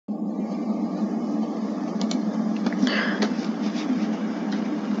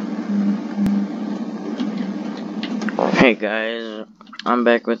Hey guys, I'm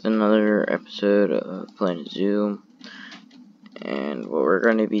back with another episode of Planet Zoo, and what we're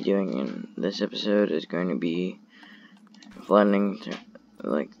going to be doing in this episode is going to be blending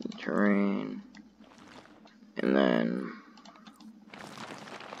the terrain, and then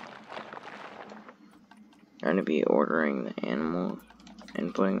going to be ordering the animals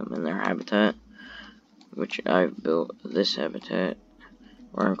and putting them in their habitat, which I've built this habitat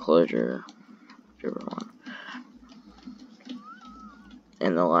or enclosure, whichever one,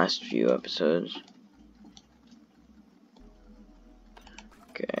 in the last few episodes.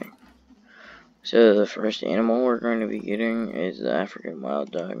 Okay, so the first animal we're going to be getting is the African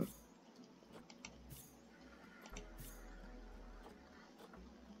wild dog.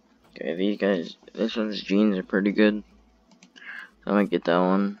 Okay, these guys, this one's genes are pretty good, so I'm gonna get that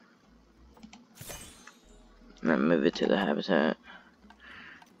one, and then move it to the habitat,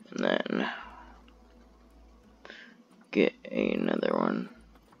 and then get another one.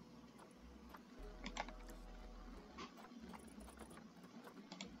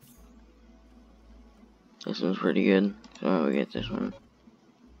 This one's pretty good, so I'm gonna get this one.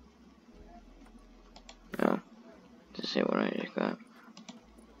 No, to see what I just got.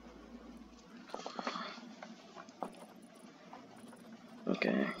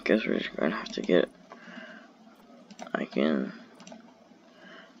 Okay, guess we're just gonna have to get. I can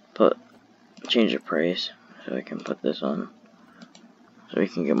change the price, so I can put this on, so we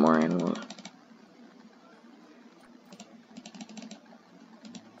can get more animals.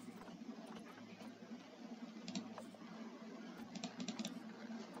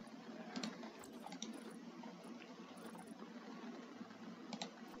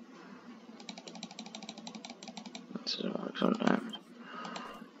 This doesn't work sometimes.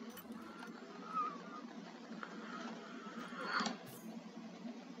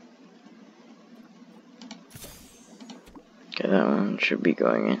 Okay, that one should be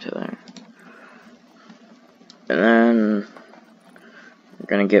going into there. And then we're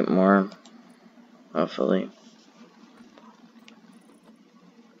gonna get more, hopefully.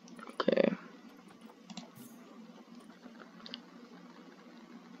 Okay.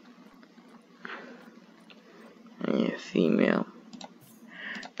 I need a female.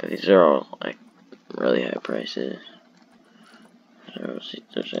 But these are all like really high prices. So we'll see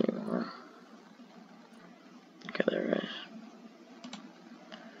if there's any more. Okay, there is.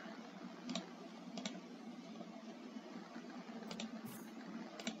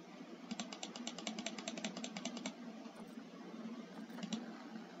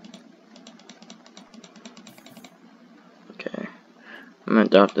 Okay. I'm gonna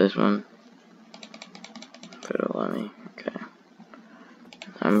adopt this one. If it'll let me. Okay.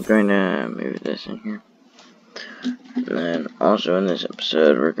 I'm going to move this in here. And then also in this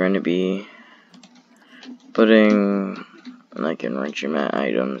episode we're going to be putting like enrichment mat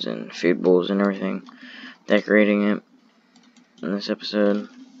items and food bowls and everything. Decorating it in this episode.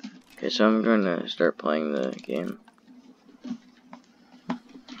 Okay, so I'm going to start playing the game.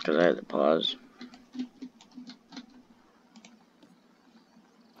 Because I had to pause.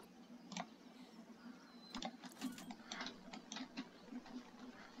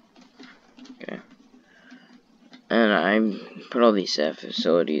 Okay. And I put all these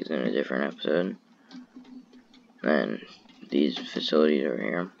facilities in a different episode. And these facilities are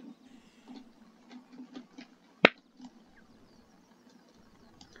here.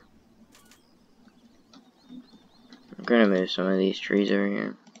 I'm gonna move some of these trees over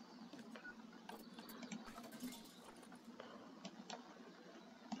here.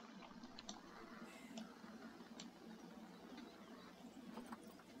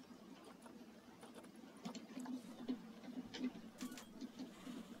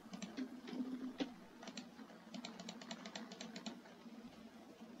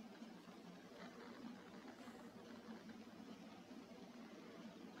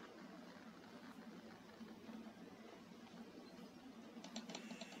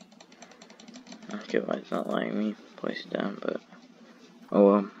 Okay, why it's not letting me place it down, but oh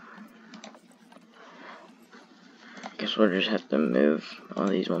well. Guess we'll just have to move all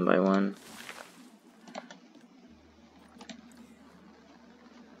these one by one.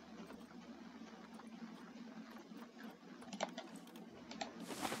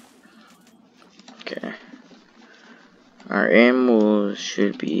 Okay. Our animals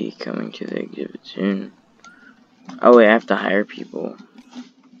should be coming to the exhibit soon. Oh wait, I have to hire people.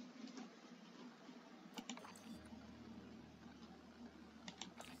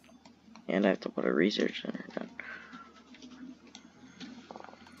 And I have to put a research center down.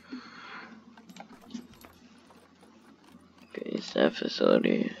 Okay, staff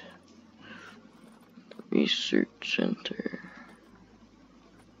facilities. Research Center.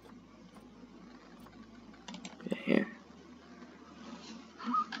 Here.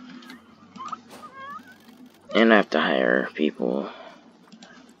 And I have to hire people,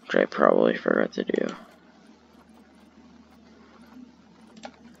 which I probably forgot to do.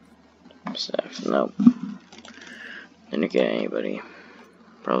 Staff, nope. Didn't get anybody.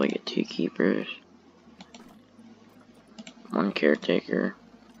 Probably get 2 keepers. 1 caretaker.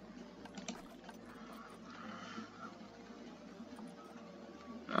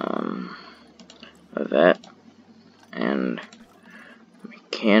 A vet. And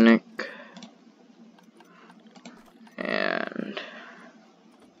mechanic. And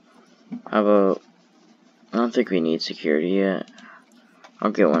how about, I don't think we need security yet.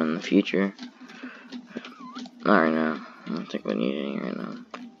 I'll get one in the future. Not right now. I don't think we need any right now.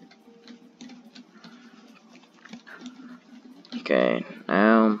 Okay,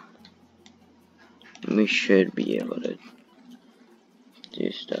 now we should be able to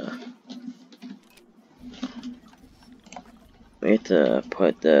do stuff. We have to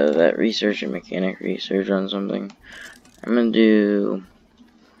put the vet research and mechanic research on something. I'm gonna do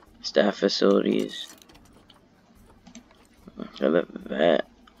staff facilities for the vet.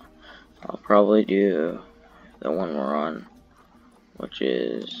 I'll probably do the one we're on, which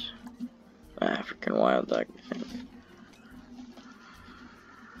is African wild dog, I think.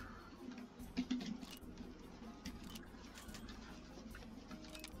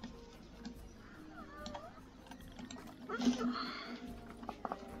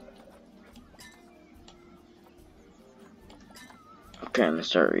 Okay, I'm gonna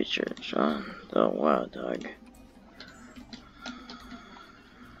start research on the wild dog.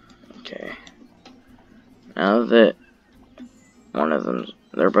 Okay. Now that one of them,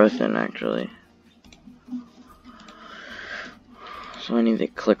 they're both in actually. So I need to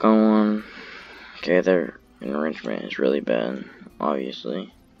click on one. Okay, their enrichment is really bad,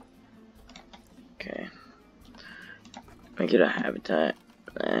 obviously. Okay. Make it a habitat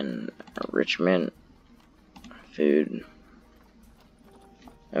and enrichment, food.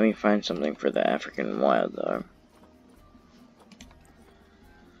 Let me find something for the African wild dog.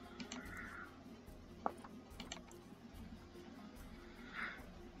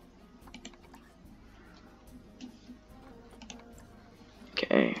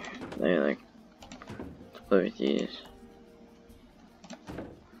 Okay, they like to play with these.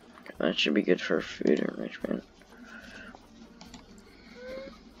 Okay, that should be good for food enrichment.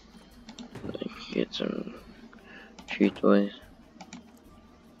 Get some chew toys.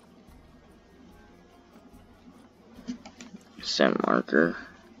 Scent marker,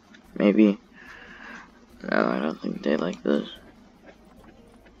 maybe. No, I don't think they like those.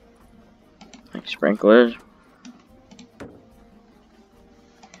 Like sprinklers.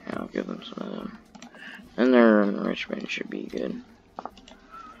 Yeah, I'll give them some of them. And their enrichment should be good.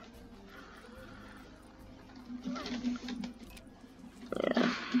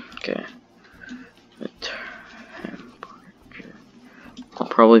 Yeah, okay. The temperature. I'll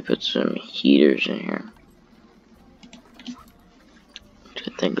probably put some heaters in here.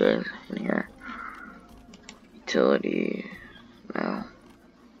 I think good in here. Utility. No.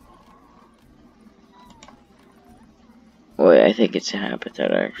 Wait, I think it's a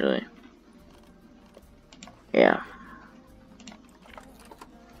habitat actually. Yeah.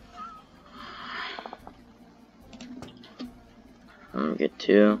 I'm gonna get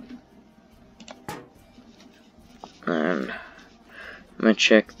 2. And I'm gonna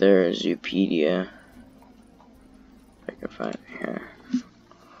check their Zoopedia. If I can find it here.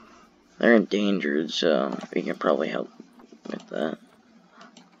 They're endangered, so we can probably help with that.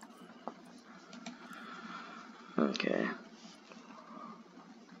 Okay.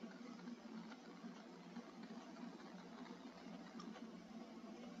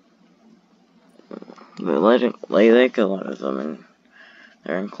 But like a lot of them in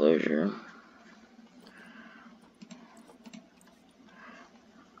their enclosure.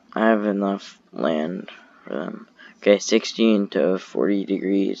 I have enough land for them. Okay, 16 to 40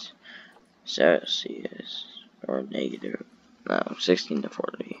 degrees Celsius, or negative, no, 16 to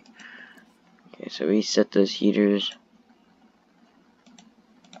 40. Okay, so we set those heaters.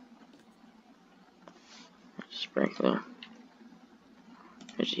 Sprinkler.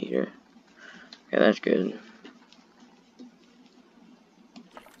 There's a heater. Okay, that's good.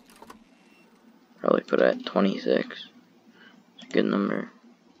 Probably put it at 26. It's a good number.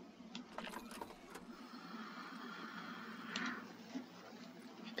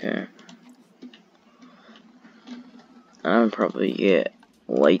 Okay. I'll probably get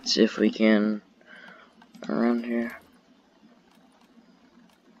lights if we can around here.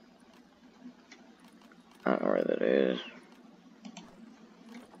 I don't know where that is.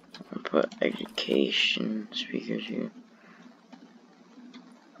 I'll put education speakers here.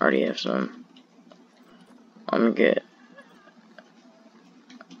 Already have some. I'm gonna get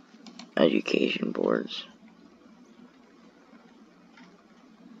education boards.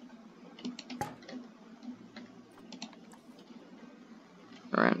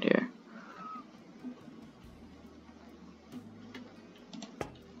 Around here.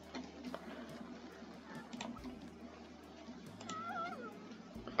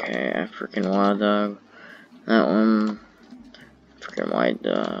 Okay, African wild dog. That one. African white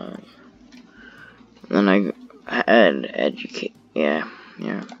dog. Then I had educate. Yeah.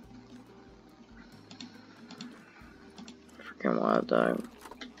 African wild dog.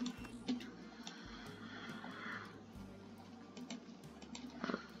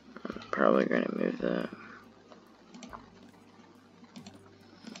 I'm probably gonna move that.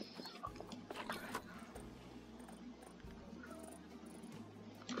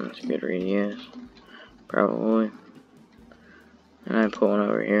 That's a good radius. Probably. And I put one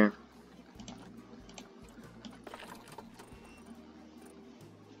over here.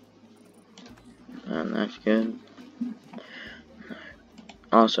 And that's good.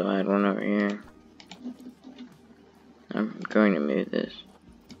 Also, I had one over here. I'm going to move this.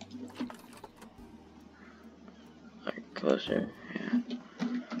 Like closer. Yeah.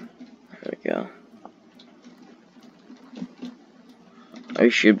 There we go. I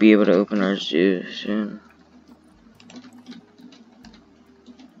should be able to open our zoo soon.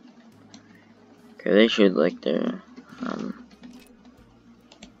 Okay, they should like their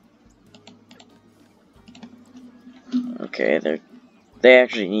okay, they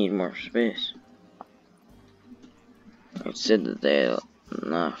actually need more space. It said that they had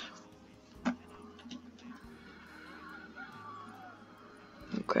enough.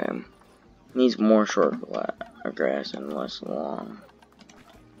 Okay. Needs more short grass and less long.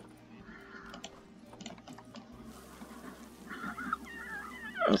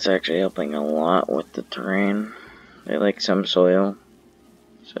 It's actually helping a lot with the terrain. They like some soil,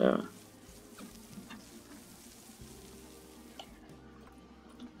 so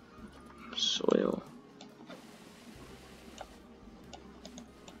soil.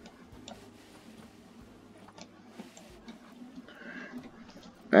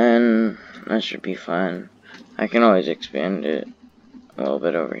 And that should be fine. I can always expand it a little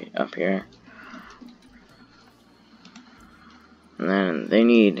bit up here. And then they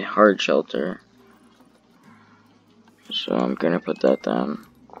need hard shelter. So I'm gonna put that down.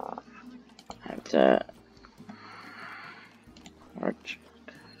 Habitat.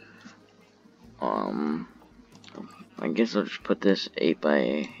 I guess I'll just put this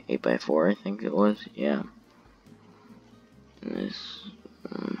 8x4, I think it was, yeah. And this,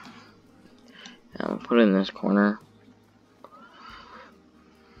 I'll put it in this corner.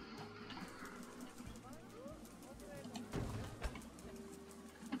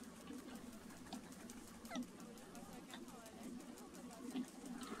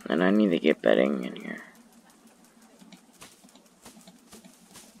 And I need to get bedding in here.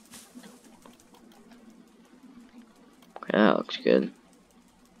 Okay, that looks good.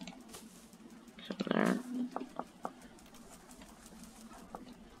 So there.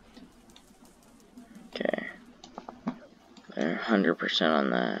 Okay. They're 100% on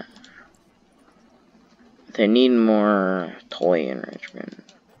that. They need more toy enrichment,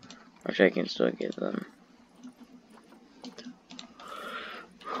 which I can still give them.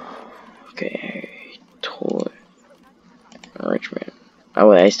 Okay, toy enrichment. Oh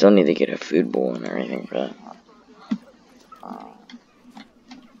wait, I still need to get a food bowl and everything for that.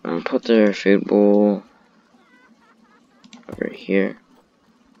 I'm gonna put their food bowl over here.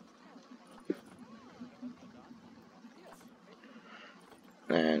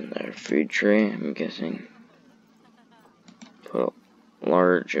 And their food tray, I'm guessing. Put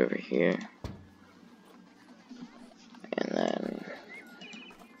large over here. And then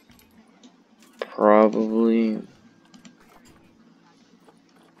probably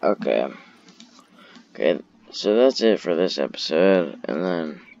okay, so that's it for this episode, and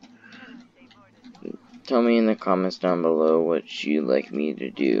then tell me in the comments down below what you'd like me to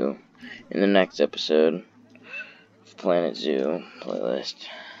do in the next episode of Planet Zoo playlist.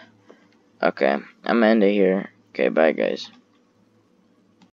 Okay, I'm gonna end it here. Okay, bye guys.